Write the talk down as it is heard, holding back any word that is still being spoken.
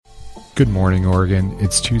Good morning, Oregon.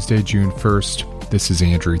 It's Tuesday, June 1st. This is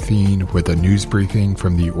Andrew Thien with a news briefing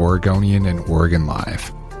from the Oregonian and Oregon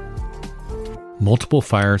Live. Multiple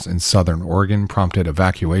fires in southern Oregon prompted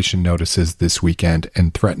evacuation notices this weekend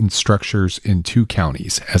and threatened structures in 2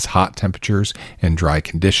 counties as hot temperatures and dry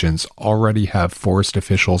conditions already have forest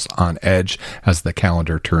officials on edge as the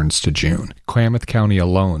calendar turns to June. Klamath County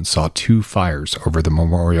alone saw 2 fires over the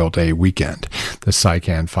Memorial Day weekend. The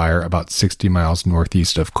Sican fire, about 60 miles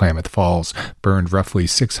northeast of Klamath Falls, burned roughly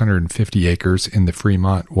 650 acres in the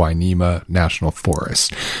Fremont-Wainema National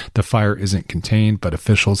Forest. The fire isn't contained, but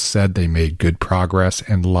officials said they made good progress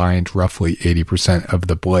and lined roughly 80% of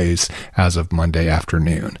the blaze as of Monday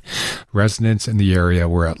afternoon. Residents in the area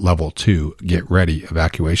were at level 2, get ready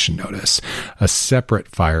evacuation notice. A separate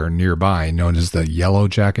fire nearby, known as the Yellow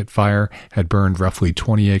Jacket Fire, had burned roughly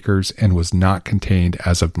 20 acres and was not contained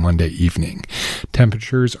as of Monday evening.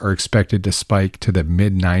 Temperatures are expected to spike to the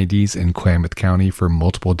mid-90s in Klamath County for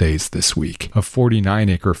multiple days this week. A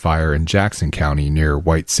 49-acre fire in Jackson County near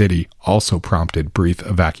White City also prompted brief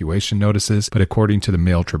evacuation notices, but according to the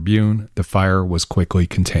Mail Tribune, the fire was quickly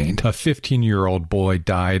contained. A 15-year-old boy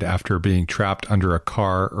died after being trapped under a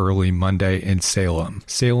car early Monday in Salem.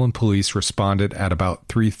 Salem police responded at about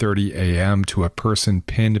 3:30 a.m. to a person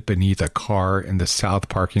pinned beneath a car in the south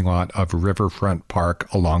parking lot of Riverfront Park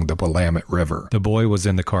along the Willamette River. The boy was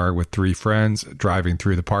in the car with 3 friends driving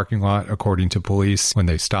through the parking lot, according to police. When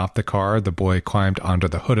they stopped the car, the boy climbed onto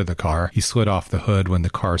the hood of the car. He slid off the hood when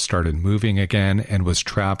the car started moving again and was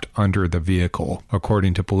trapped under the vehicle.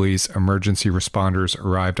 According to police, emergency responders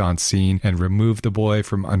arrived on scene and removed the boy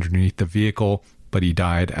from underneath the vehicle, but he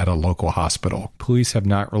died at a local hospital. Police have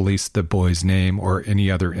not released the boy's name or any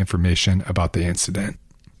other information about the incident.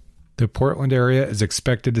 The Portland area is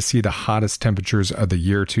expected to see the hottest temperatures of the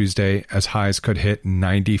year Tuesday, as highs could hit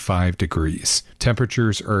 95 degrees.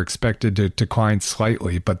 Temperatures are expected to decline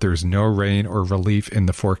slightly, but there's no rain or relief in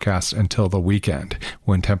the forecast until the weekend,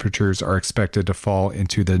 when temperatures are expected to fall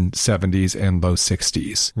into the 70s and low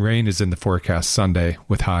 60s. Rain is in the forecast Sunday,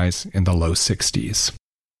 with highs in the low 60s.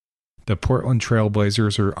 The Portland Trail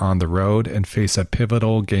Blazers are on the road and face a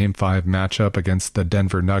pivotal Game 5 matchup against the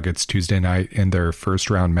Denver Nuggets Tuesday night in their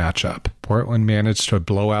first-round matchup. Portland managed to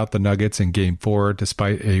blow out the Nuggets in Game 4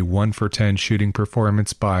 despite a 1-for-10 shooting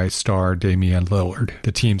performance by star Damian Lillard.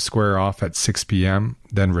 The teams square off at 6 p.m.,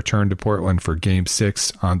 then return to Portland for Game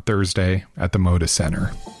 6 on Thursday at the Moda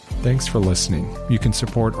Center. Thanks for listening. You can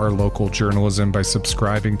support our local journalism by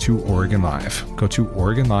subscribing to Oregon Live. Go to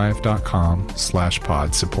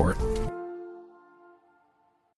OregonLive.com/pod support.